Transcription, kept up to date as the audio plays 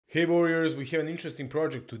Hey warriors, we have an interesting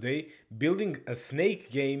project today, building a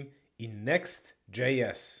snake game in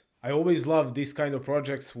Next.js. I always love these kind of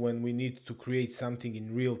projects when we need to create something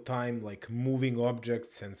in real time, like moving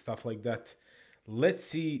objects and stuff like that. Let's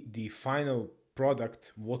see the final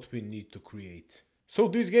product, what we need to create. So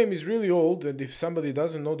this game is really old, and if somebody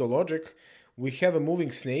doesn't know the logic, we have a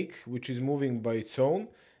moving snake, which is moving by its own,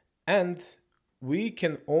 and we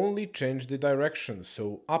can only change the direction,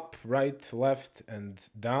 so up, right, left, and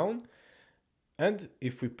down. And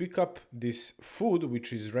if we pick up this food,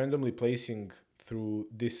 which is randomly placing through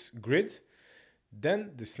this grid,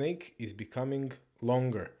 then the snake is becoming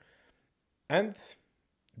longer. And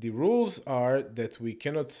the rules are that we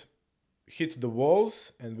cannot hit the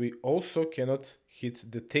walls, and we also cannot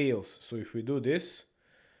hit the tails. So if we do this,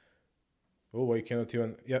 oh, I cannot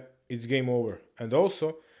even, yeah, it's game over. And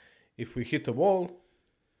also, if we hit a wall,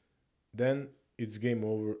 then it's game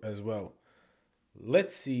over as well.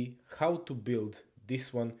 Let's see how to build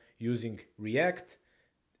this one using React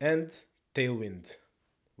and Tailwind.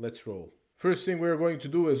 Let's roll. First thing we're going to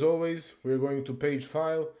do, as always, we're going to page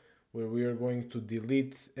file, where we are going to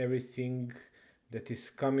delete everything that is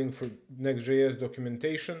coming from Next.js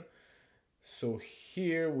documentation. So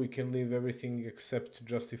here we can leave everything except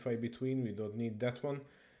justify between, we don't need that one.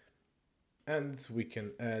 And we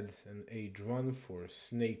can add an h1 for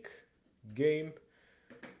snake game.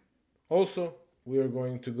 Also, we are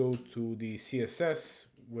going to go to the CSS,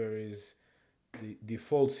 where is the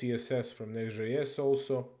default CSS from Next.js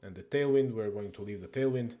also, and the Tailwind. We're going to leave the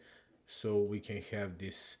Tailwind so we can have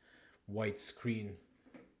this white screen.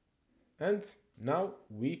 And now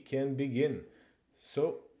we can begin.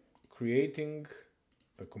 So creating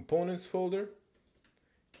a components folder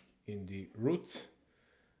in the root,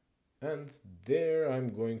 and there I'm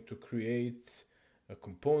going to create a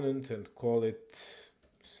component and call it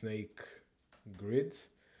snake grid.tsx.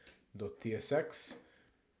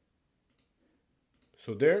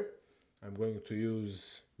 So there I'm going to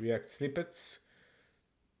use React snippets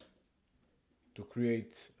to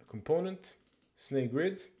create a component, snake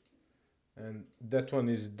grid, and that one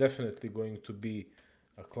is definitely going to be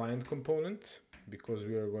a client component because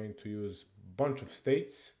we are going to use a bunch of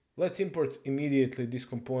states. Let's import immediately this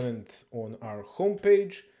component on our home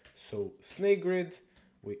page. So snake grid,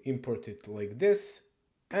 we import it like this,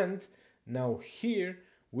 and now here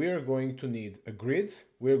we are going to need a grid.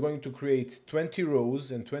 We are going to create 20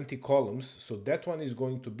 rows and 20 columns, so that one is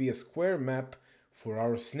going to be a square map for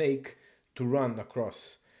our snake to run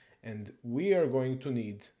across. And we are going to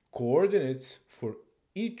need coordinates for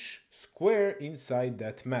each square inside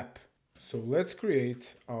that map. So let's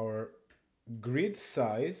create our grid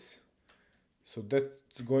size. So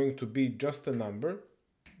that's going to be just a number.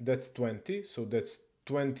 That's 20, so that's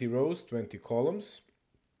 20 rows, 20 columns.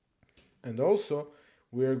 And also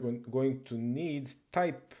we are going to need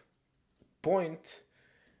type point,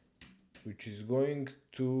 which is going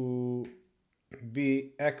to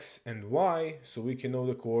be x and y, so we can know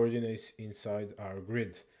the coordinates inside our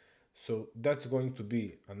grid. So that's going to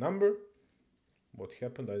be a number. What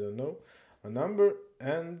happened? I don't know. A number,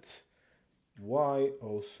 and y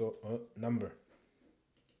also a number.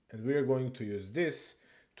 And we are going to use this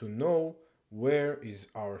to know where is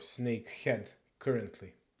our snake head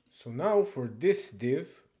currently. So now for this div,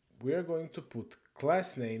 we are going to put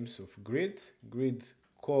class names of grid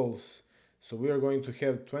calls. So we are going to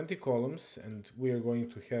have 20 columns and we are going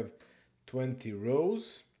to have 20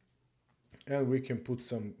 rows, and we can put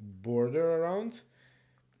some border around.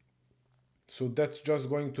 So that's just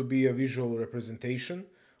going to be a visual representation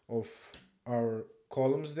of our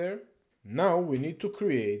columns there. Now we need to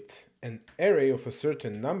create an array of a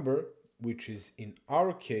certain number, which is in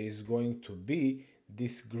our case going to be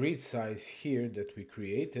this grid size here that we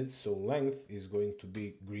created. So length is going to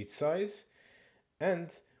be grid size, and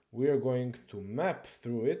we are going to map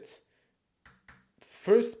through it.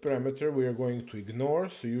 First parameter we are going to ignore,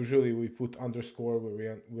 so usually we put underscore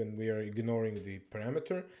when we are ignoring the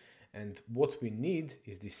parameter, and what we need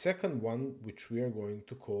is the second one, which we are going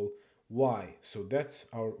to call y. So that's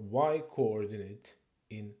our y coordinate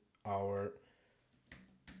in our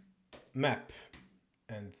map.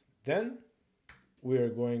 And then we are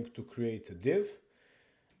going to create a div,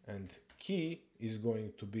 and key is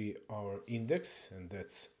going to be our index, and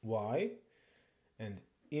that's y. And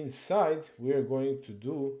inside we are going to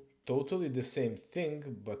do totally the same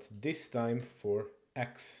thing, but this time for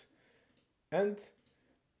x. And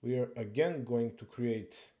we are again going to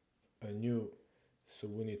create a new, so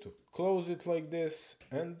we need to close it like this,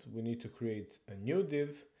 and we need to create a new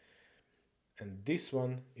div, and this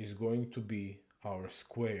one is going to be our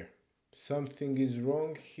square. Something is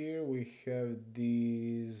wrong here. We have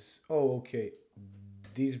these. Oh, okay.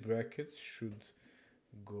 These brackets should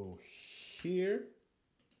go here.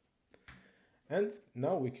 And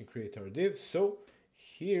now we can create our div. So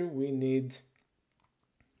here we need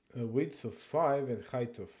a width of 5 and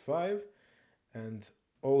height of 5. And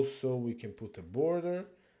also we can put a border.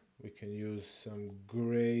 We can use some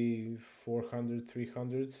gray 400,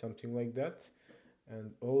 300, something like that.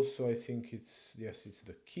 And also I think it's, yes, it's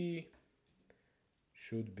the key.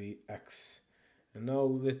 Should be X. And now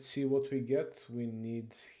let's see what we get. We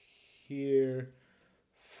need here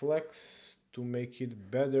flex to make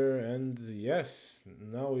it better, and yes,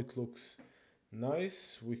 now it looks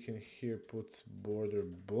nice. We can here put border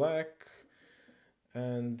black,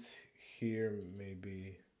 and here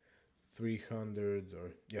maybe 300,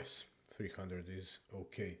 or yes, 300 is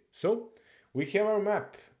okay. So we have our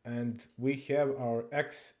map and we have our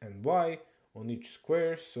X and Y on each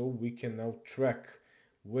square, so we can now track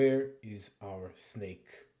where is our snake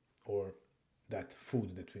or that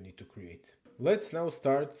food that we need to create. Let's now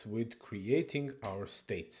start with creating our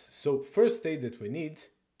states. So first state that we need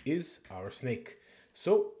is our snake.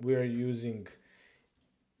 So we are using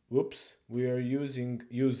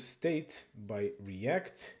use state by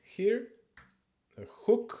React here, a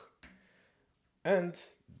hook, and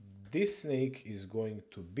this snake is going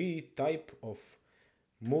to be type of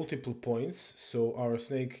multiple points. So our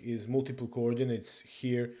snake is multiple coordinates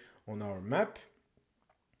here on our map,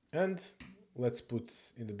 and let's put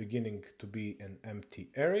in the beginning to be an empty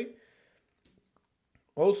array.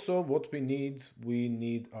 Also what we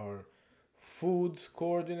need our food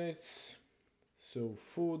coordinates. So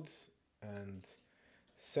food and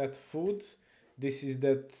set food. This is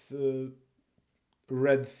that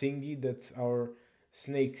red thingy that our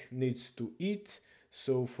snake needs to eat.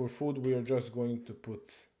 So for food we are just going to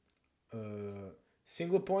put a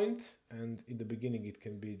single point, and in the beginning it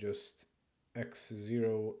can be just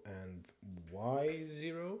x0 and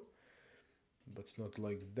y0, but not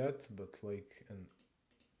like that, but like an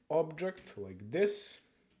object like this.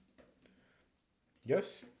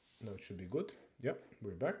 Yes, now it should be good. Yeah,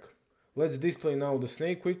 we're back. Let's display now the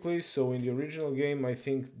snake quickly. So in the original game, I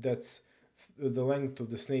think that's the length of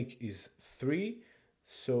the snake is 3.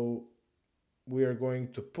 So we are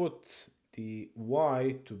going to put the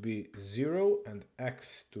y to be 0 and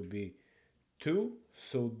x to be 2.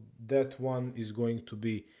 So that one is going to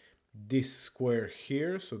be this square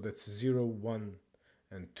here. So that's 0, 1,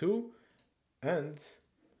 and 2. And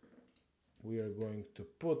we are going to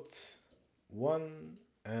put 1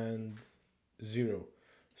 and 0.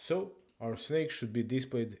 So our snake should be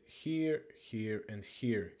displayed here, here, and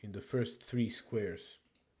here in the first 3 squares.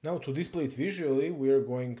 Now to display it visually, we are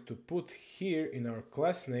going to put here in our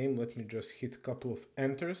class name, let me just hit a couple of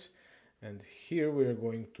enters, and here we are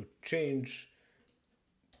going to change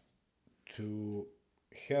to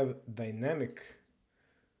have dynamic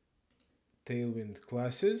Tailwind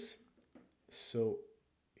classes. So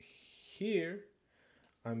here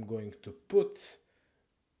I'm going to put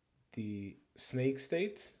the snake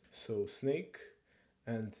state, so snake,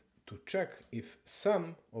 and to check if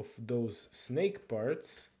some of those snake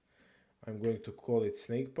parts, I'm going to call it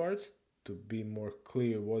snake part to be more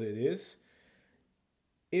clear what it is.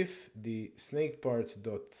 If the snake part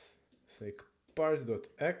dot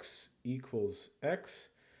x equals x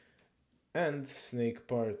and snake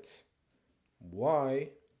part y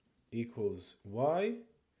equals y,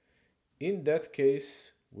 in that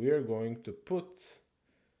case we are going to put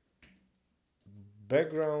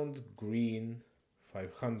background green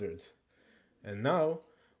 500. And now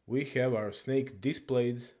we have our snake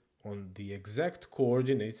displayed on the exact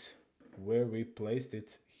coordinates where we placed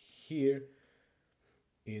it here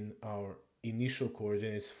in our initial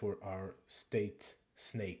coordinates for our state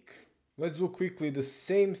snake. Let's do quickly the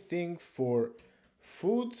same thing for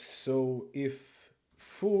food. So if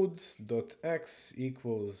food.x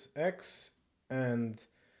equals x and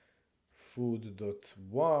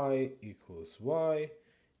food.y equals y,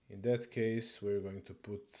 in that case we're going to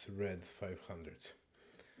put red 500.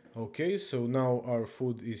 Okay, so now our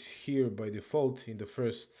food is here by default in the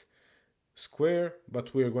first square,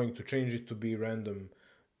 but we are going to change it to be random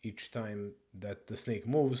each time that the snake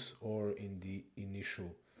moves or in the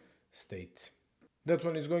initial state. That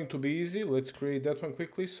one is going to be easy. Let's create that one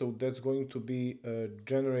quickly. So that's going to be a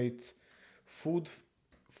generate food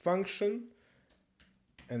function,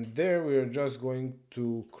 and there we are just going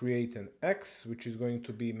to create an x, which is going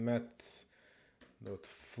to be mat.floor,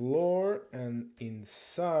 and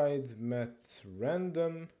inside mat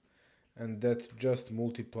random, and that just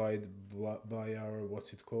multiplied by our,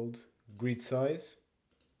 what's it called, grid size.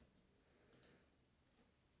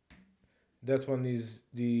 That one is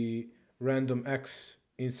the random X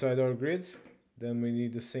inside our grid. Then we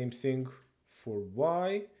need the same thing for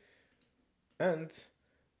Y. And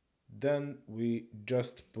then we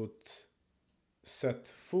just put set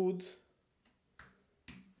food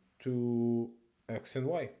to X and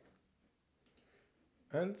Y.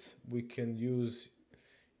 And we can use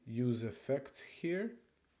effect here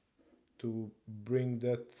to bring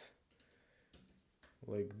that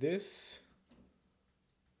like this.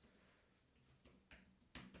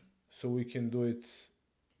 So we can do it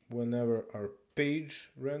whenever our page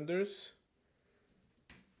renders.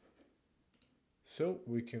 So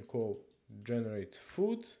we can call generate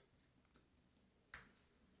food.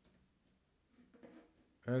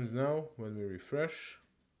 And now when we refresh,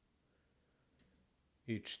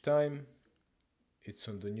 each time it's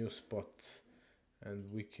on the new spot.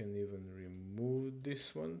 And we can even remove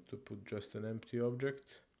this one to put just an empty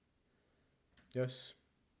object. Yes.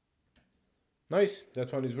 Nice,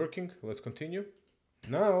 that one is working. Let's continue.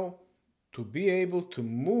 Now, to be able to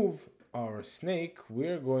move our snake,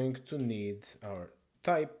 we're going to need our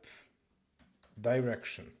type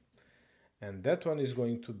direction. And that one is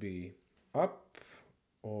going to be up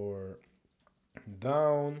or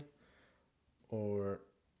down or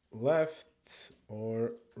left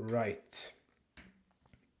or right.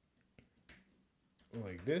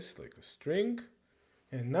 Like this, like a string.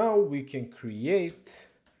 And now we can create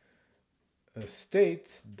a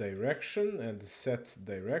state direction and set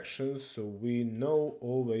directions, so we know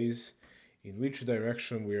always in which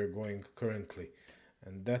direction we are going currently.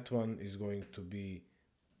 And that one is going to be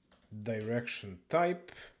direction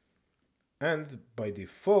type. And by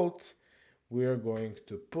default, we are going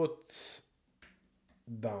to put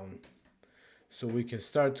down. So we can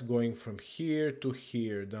start going from here to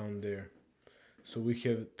here down there. So we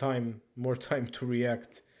have more time to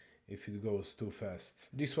react if it goes too fast.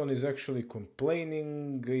 This one is actually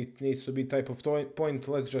complaining. It needs to be type of point.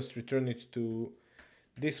 Let's just return it to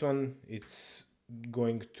this one. It's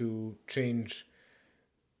going to change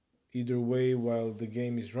either way while the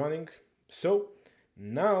game is running. So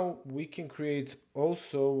now we can create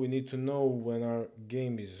also, we need to know when our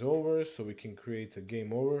game is over. So we can create a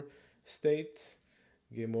game over state,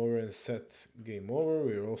 game over, and set game over.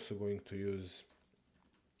 We're also going to use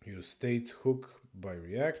state hook by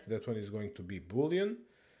React. That one is going to be Boolean.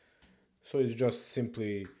 So it's just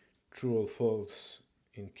simply true or false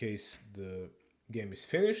in case the game is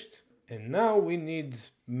finished. And now we need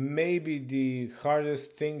maybe the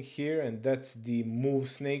hardest thing here, and that's the move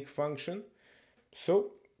snake function.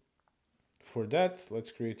 So for that,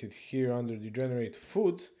 let's create it here under the generate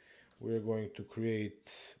food. We're going to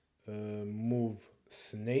create move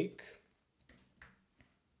snake,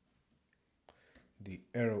 the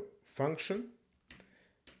arrow function.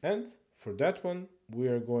 And for that one, we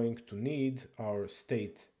are going to need our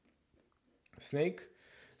state snake.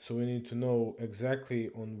 So we need to know exactly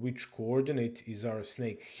on which coordinate is our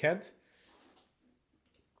snake head.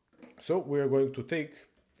 So we are going to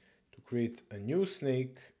create a new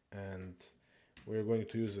snake, and we're going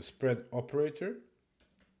to use a spread operator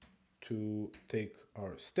to take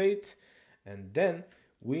our state, and then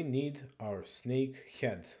we need our snake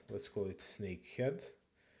head. Let's call it snake head.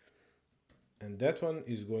 And that one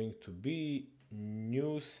is going to be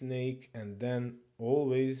new snake, and then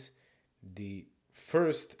always the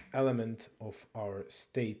first element of our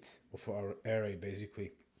state, of our array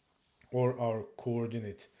basically, or our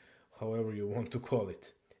coordinate, however you want to call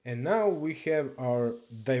it. And now we have our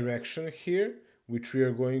direction here, which we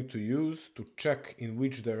are going to use to check in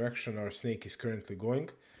which direction our snake is currently going.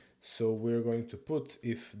 So we're going to put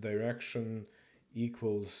if direction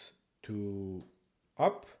equals to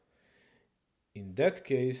up. In that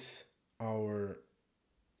case, our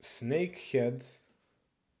snake head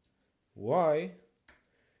y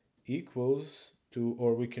equals to,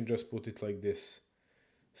 or we can just put it like this.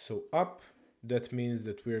 So up, that means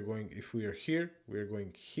that we are going, if we are here, we are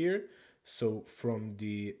going here. So from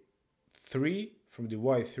the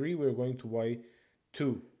y3, we're going to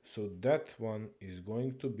y2. So that one is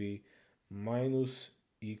going to be minus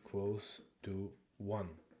equals to 1.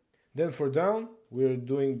 Then for down, we're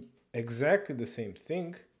doing exactly the same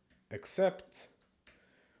thing, except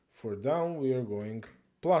for down we are going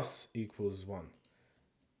plus equals 1.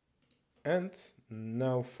 And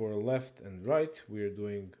now for left and right, we are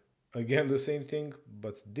doing again the same thing,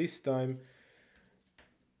 but this time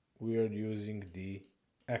we are using the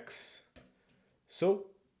x. So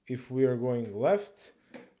if we are going left,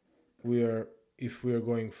 if we are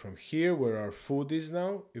going from here where our food is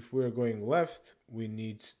now, if we are going left, we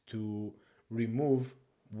need to remove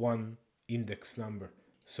one index number.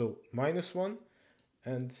 So -1,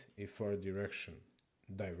 and if our direction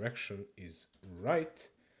is right,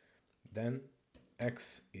 then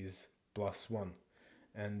x is +1.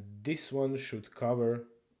 And this one should cover,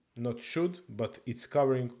 not should, but it's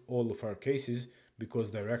covering all of our cases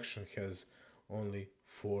because direction has only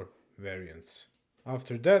 4 variants.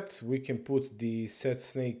 After that, we can put the set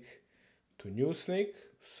snake to new snake.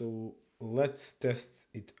 So let's test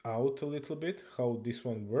it out a little bit, how this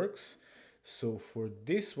one works. So for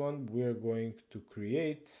this one, we're going to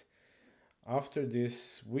create, after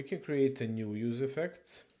this, we can create a new use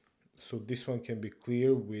effect. So this one can be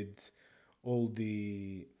clear with all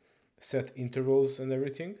the set intervals and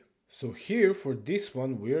everything. So here for this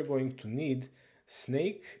one, we are going to need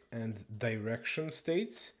snake and direction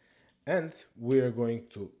states, and we are going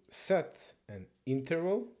to set an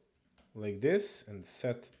interval like this and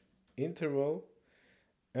set interval,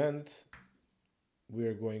 and we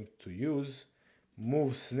are going to use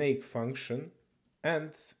move snake function,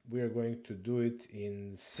 and we are going to do it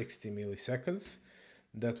in 60 milliseconds.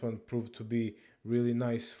 That one proved to be really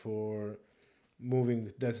nice for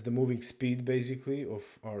moving. That's the moving speed basically of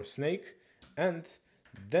our snake. And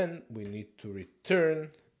then we need to return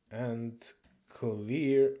and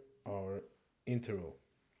clear our interval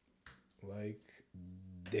like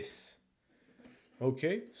this.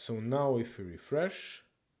 Okay, so now if we refresh,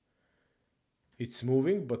 it's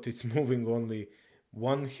moving, but it's moving only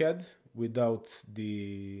one head without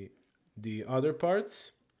the other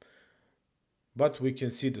parts. But we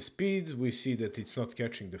can see the speed, we see that it's not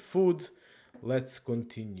catching the food. Let's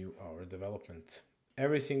continue our development.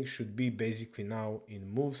 Everything should be basically now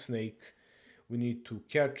in move snake. We need to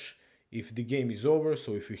catch if the game is over,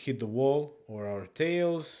 so if we hit the wall or our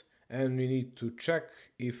tails, and we need to check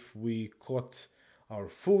if we caught our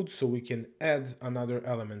food so we can add another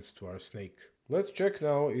element to our snake. Let's check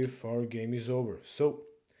now if our game is over. So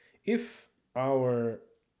if our,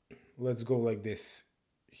 let's go like this,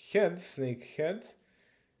 snake head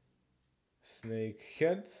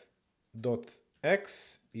dot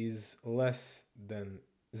x is less than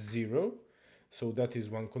 0, so that is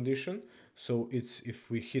one condition. So it's if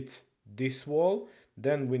we hit this wall,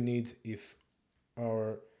 then we need if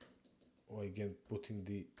our, again putting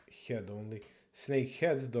the head only, snake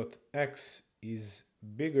head dot x is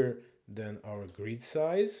bigger than our grid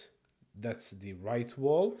size. That's the right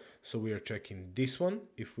wall, so we are checking this one.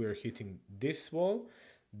 If we are hitting this wall,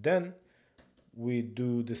 then we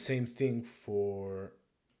do the same thing for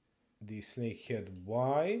the snake head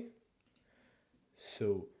y.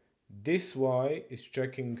 So this y is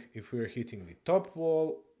checking if we are hitting the top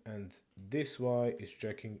wall, and this y is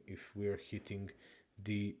checking if we are hitting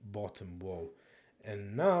the bottom wall.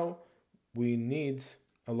 And now we need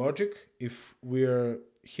a logic if we are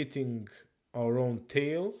hitting our own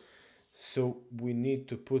tail. So we need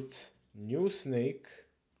to put new snake.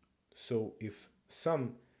 So if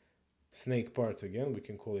some snake part, again we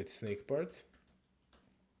can call it snake part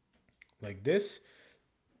like this.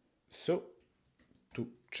 So to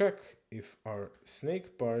check if our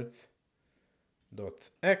snake part dot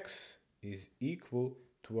x is equal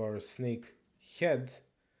to our snake head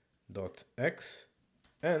dot x,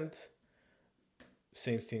 and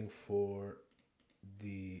same thing for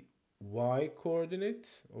the y coordinate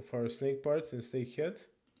of our snake part and snake head.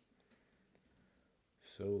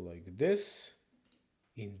 So like this.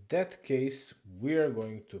 In that case, we are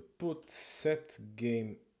going to put set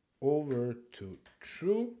game over to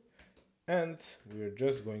true, and we are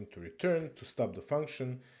just going to return to stop the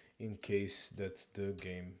function in case that the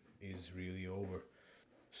game is really over.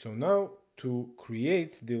 So now to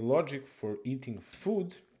create the logic for eating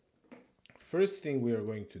food, first thing we are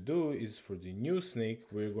going to do is for the new snake,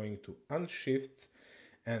 we're going to unshift,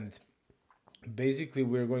 and basically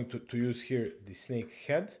we're going to use here the snake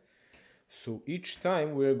head. So each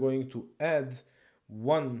time we're going to add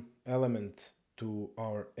one element to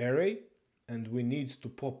our array, and we need to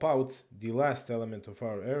pop out the last element of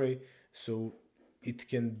our array, so it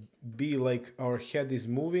can be like our head is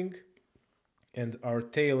moving and our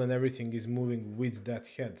tail and everything is moving with that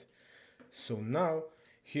head. So now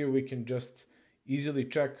here we can just easily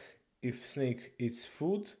check if snake eats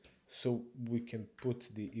food. So we can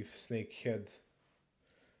put the if snake head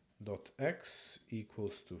dot x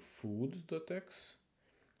equals to food dot x,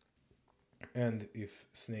 and if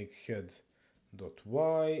snake head dot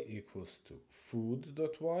y equals to food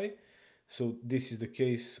dot y. So this is the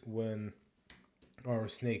case when our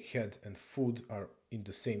snake head and food are in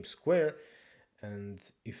the same square, and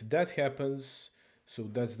if that happens, so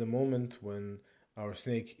that's the moment when our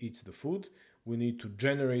snake eats the food. We need to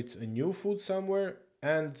generate a new food somewhere,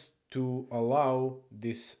 and to allow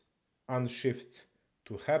this unshift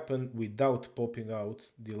to happen without popping out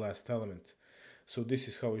the last element. So this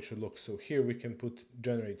is how it should look. So here we can put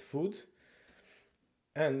generate food,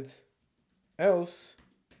 and else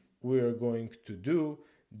we are going to do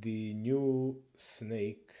the new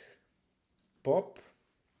snake pop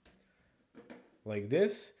like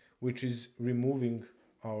this, which is removing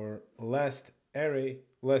our last array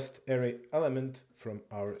element from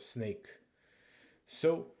our snake.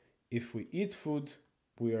 So if we eat food,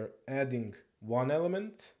 we are adding one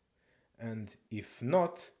element, and if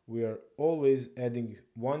not, we are always adding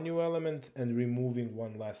one new element and removing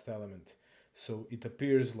one last element. So it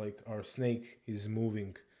appears like our snake is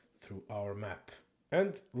moving through our map.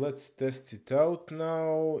 And let's test it out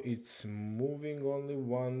now. It's moving only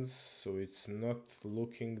once, so it's not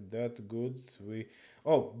looking that good.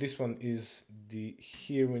 This one is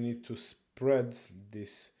here we need to spread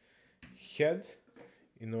this head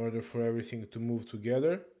in order for everything to move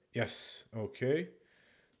together. Yes, okay.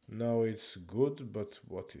 Now it's good, but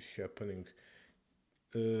what is happening?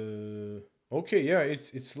 Okay, yeah,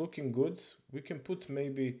 it's looking good. We can put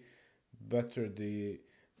maybe better the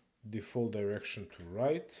default direction to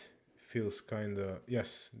right. Feels kinda,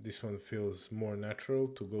 yes, this one feels more natural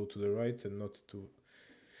to go to the right and not to.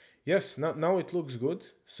 Yes, now it looks good.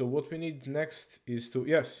 So what we need next is to,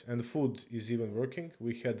 yes, and food is even working.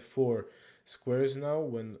 We had 4 squares now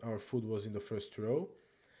when our food was in the first row.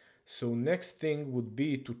 So next thing would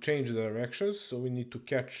be to change the directions. So we need to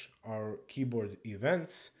catch our keyboard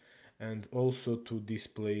events and also to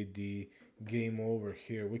display the game over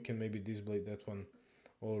here. We can maybe display that one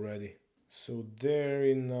already. So there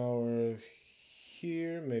in our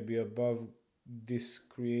here, maybe above this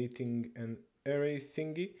creating an array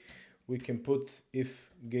thingy, we can put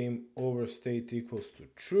if game over state equals to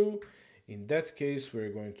true. In that case,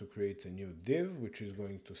 we're going to create a new div, which is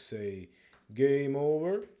going to say game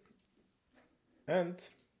over. And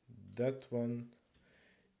that one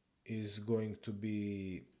is going to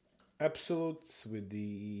be absolute with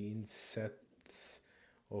the inset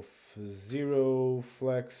of 0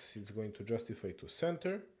 flex. It's going to justify to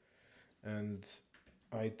center, and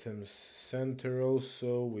items center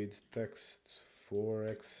also with text for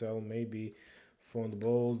Excel, maybe font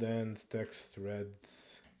bold and text red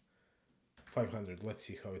 500. Let's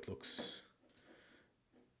see how it looks.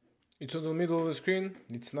 It's on the middle of the screen,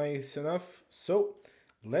 it's nice enough. So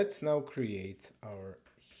let's now create our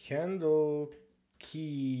handle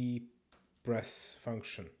key press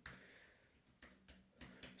function.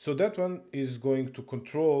 So that one is going to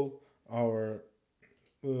control our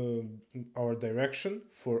direction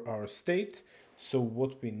for our state. So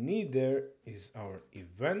what we need there is our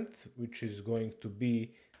event, which is going to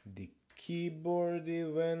be the keyboard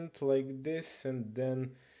event like this, and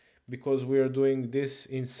then because we are doing this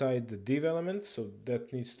inside the div element, so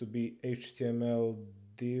that needs to be HTML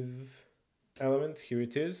div element. Here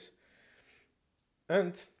it is.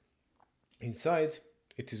 And inside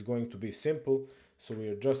it is going to be simple. So we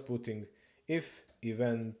are just putting if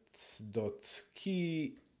event.key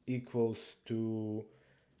equals to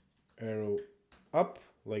arrow up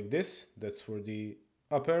like this. That's for the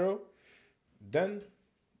up arrow. Then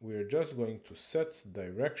we're just going to set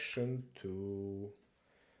direction to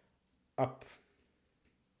up,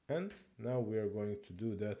 and now we are going to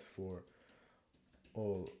do that for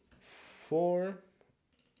all 4.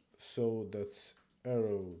 So that's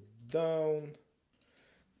arrow down,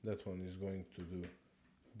 that one is going to do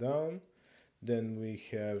down, then we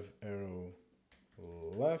have arrow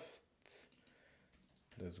left,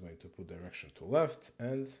 that's going to put direction to left,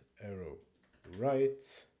 and arrow right,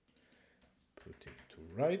 put it to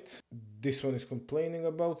right. This one is complaining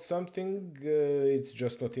about something, it's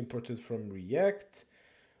just not imported from React.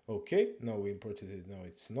 Okay, now we imported it, now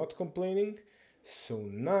it's not complaining. So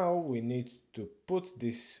now we need to put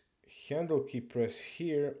this handle key press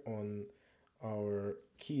here on our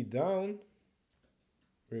key down.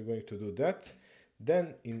 We're going to do that.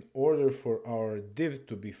 Then in order for our div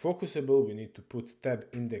to be focusable, we need to put tab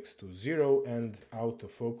index to 0 and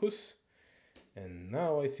autofocus. And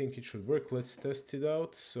now I think it should work. Let's test it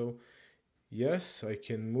out. So yes, I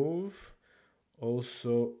can move.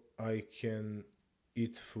 Also, I can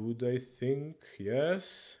eat food, I think.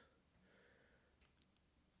 Yes.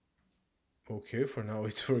 Okay, for now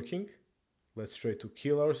it's working. Let's try to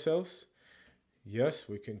kill ourselves. Yes,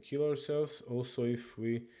 we can kill ourselves. Also, if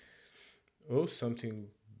we... Oh, something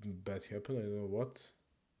bad happened. I don't know what.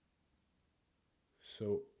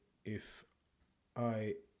 So, if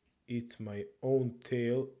I eat my own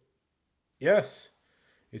tail... Yes,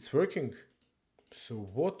 it's working. So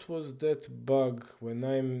what was that bug when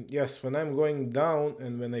I'm... Yes, when I'm going down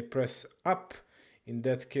and when I press up In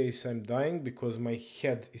that case, I'm dying because my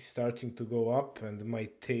head is starting to go up and my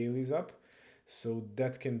tail is up. So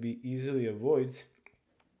that can be easily avoided.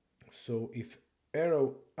 So if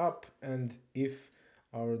arrow up and if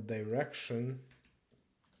our direction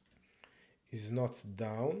is not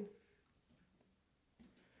down,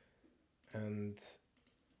 and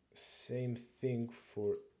same thing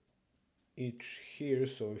for each here.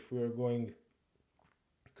 So if we are going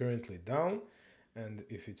currently down and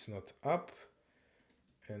if it's not up,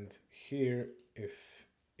 and here if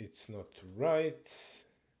it's not right,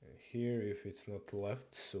 and here if it's not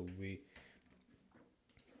left, so we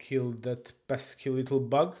kill that pesky little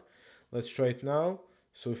bug. Let's try it now.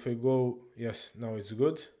 So if I go, yes, now it's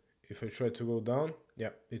good. If I try to go down,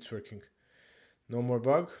 yeah, it's working. No more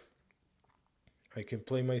bug. I can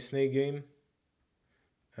play my snake game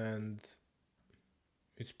and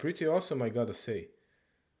it's pretty awesome, I gotta say.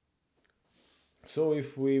 So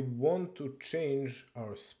if we want to change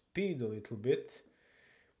our speed a little bit,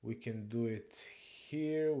 we can do it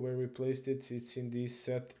here where we placed it. It's in the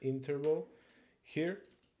set interval here.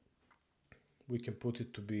 We can put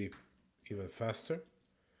it to be even faster.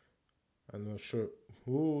 I'm not sure.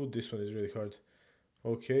 Ooh, this one is really hard.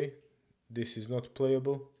 Okay, this is not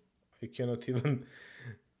playable. I cannot even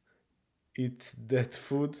eat that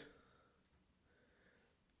food.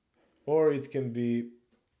 Or it can be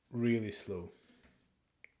really slow.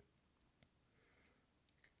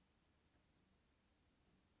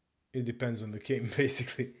 It depends on the game,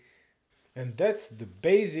 basically. And that's the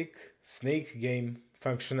basic snake game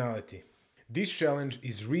functionality. This challenge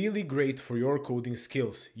is really great for your coding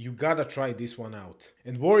skills. You gotta try this one out.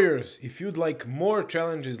 And warriors, if you'd like more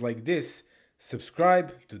challenges like this,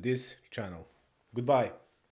 subscribe to this channel. Goodbye.